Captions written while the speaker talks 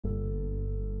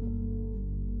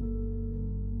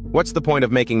What's the point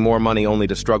of making more money only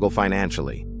to struggle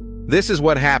financially? This is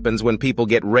what happens when people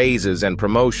get raises and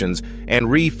promotions and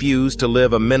refuse to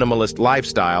live a minimalist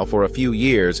lifestyle for a few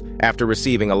years after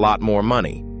receiving a lot more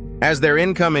money. As their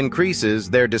income increases,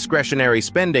 their discretionary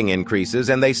spending increases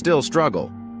and they still struggle.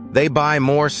 They buy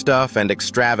more stuff and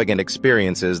extravagant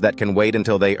experiences that can wait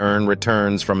until they earn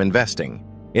returns from investing.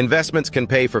 Investments can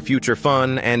pay for future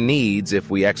fun and needs if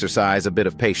we exercise a bit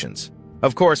of patience.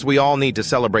 Of course, we all need to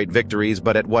celebrate victories,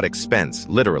 but at what expense,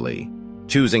 literally?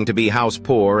 Choosing to be house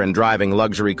poor and driving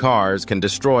luxury cars can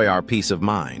destroy our peace of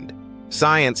mind.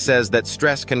 Science says that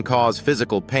stress can cause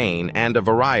physical pain and a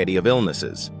variety of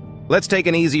illnesses. Let's take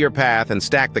an easier path and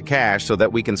stack the cash so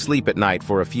that we can sleep at night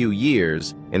for a few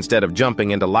years instead of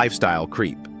jumping into lifestyle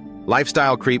creep.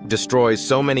 Lifestyle creep destroys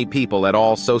so many people at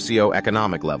all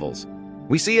socioeconomic levels.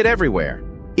 We see it everywhere.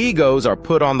 Egos are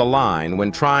put on the line when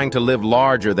trying to live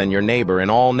larger than your neighbor in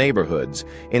all neighborhoods,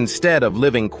 instead of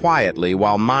living quietly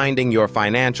while minding your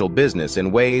financial business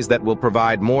in ways that will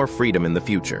provide more freedom in the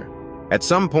future. At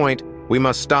some point, we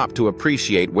must stop to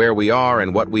appreciate where we are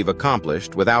and what we've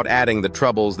accomplished without adding the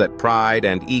troubles that pride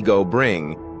and ego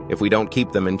bring if we don't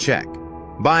keep them in check.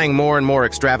 Buying more and more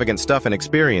extravagant stuff and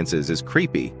experiences is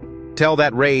creepy. Tell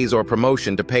that raise or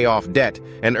promotion to pay off debt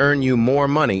and earn you more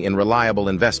money in reliable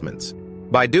investments.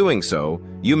 By doing so,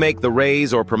 you make the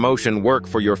raise or promotion work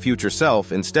for your future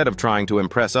self instead of trying to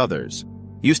impress others.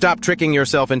 You stop tricking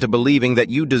yourself into believing that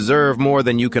you deserve more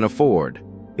than you can afford.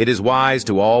 It is wise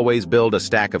to always build a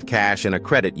stack of cash in a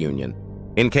credit union,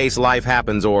 in case life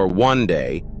happens or one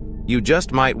day, you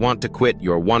just might want to quit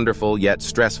your wonderful yet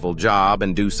stressful job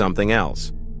and do something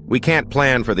else. We can't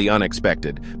plan for the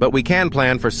unexpected, but we can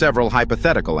plan for several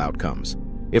hypothetical outcomes.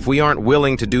 If we aren't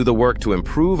willing to do the work to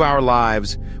improve our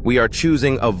lives, we are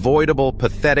choosing avoidable,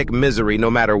 pathetic misery no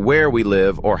matter where we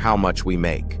live or how much we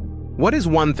make. What is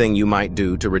one thing you might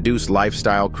do to reduce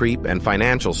lifestyle creep and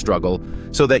financial struggle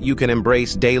so that you can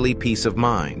embrace daily peace of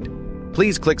mind?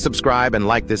 Please click subscribe and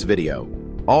like this video.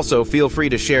 Also, feel free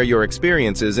to share your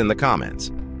experiences in the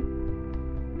comments.